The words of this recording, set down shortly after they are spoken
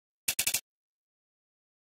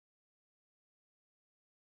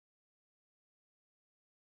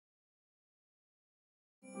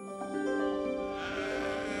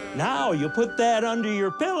Now you put that under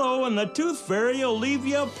your pillow and the tooth fairy will leave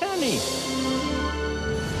you a penny.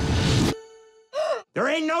 There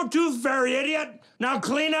ain't no tooth fairy, idiot! Now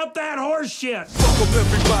clean up that horse shit! Welcome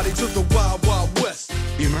everybody to the Wild Wild West.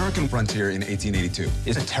 The American frontier in 1882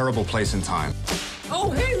 is a terrible place and time.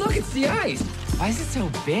 Oh, hey, look, it's the ice. Why is it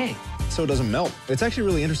so big? So it doesn't melt. It's actually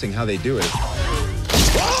really interesting how they do it.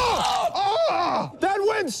 Oh! Oh! That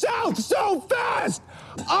went south so fast!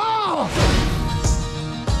 Oh!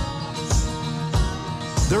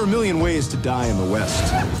 There are a million ways to die in the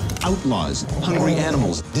West. Outlaws, hungry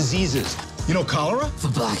animals, diseases. You know cholera? The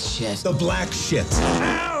black shit. The black shit.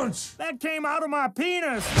 Ouch! That came out of my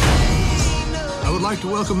penis! I would like to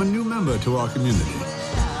welcome a new member to our community.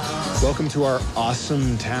 Welcome to our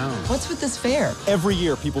awesome town. What's with this fair? Every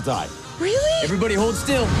year, people die. Really? Everybody hold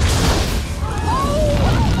still.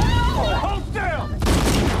 Hold still!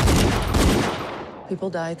 People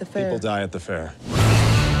die at the fair. People die at the fair.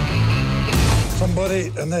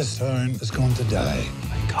 Somebody in this town is going to die.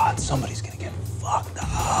 My God, somebody's gonna get fucked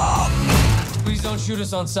up. Please don't shoot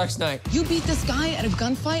us on sex night. You beat this guy at a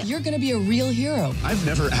gunfight, you're gonna be a real hero. I've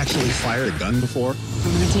never actually fired a gun before.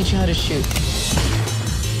 I'm gonna teach you how to shoot.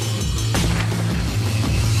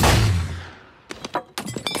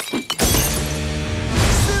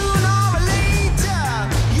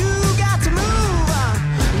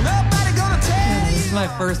 This is my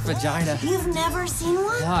first vagina. You've never seen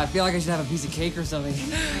one? Yeah, I feel like I should have a piece of cake or something.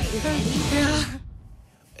 Yeah.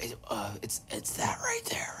 It's that right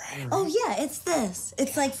there, right? Oh, yeah, it's this.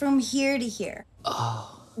 It's like from here to here.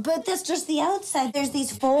 Oh. But that's just the outside. There's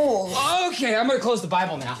these folds. Okay, I'm gonna close the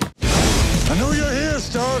Bible now. I know you're here,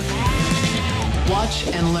 Stark. Watch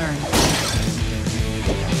and learn.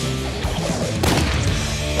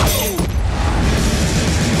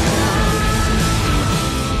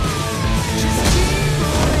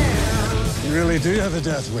 You really do have a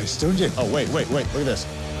death wish, don't you? Oh, wait. Look at this.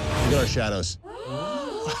 Look at our shadows.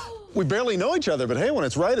 We barely know each other, but hey, when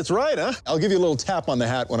it's right, huh? I'll give you a little tap on the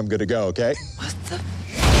hat when I'm good to go, okay? What the?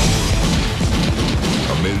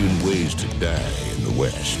 A million ways to die in the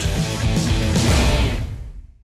West.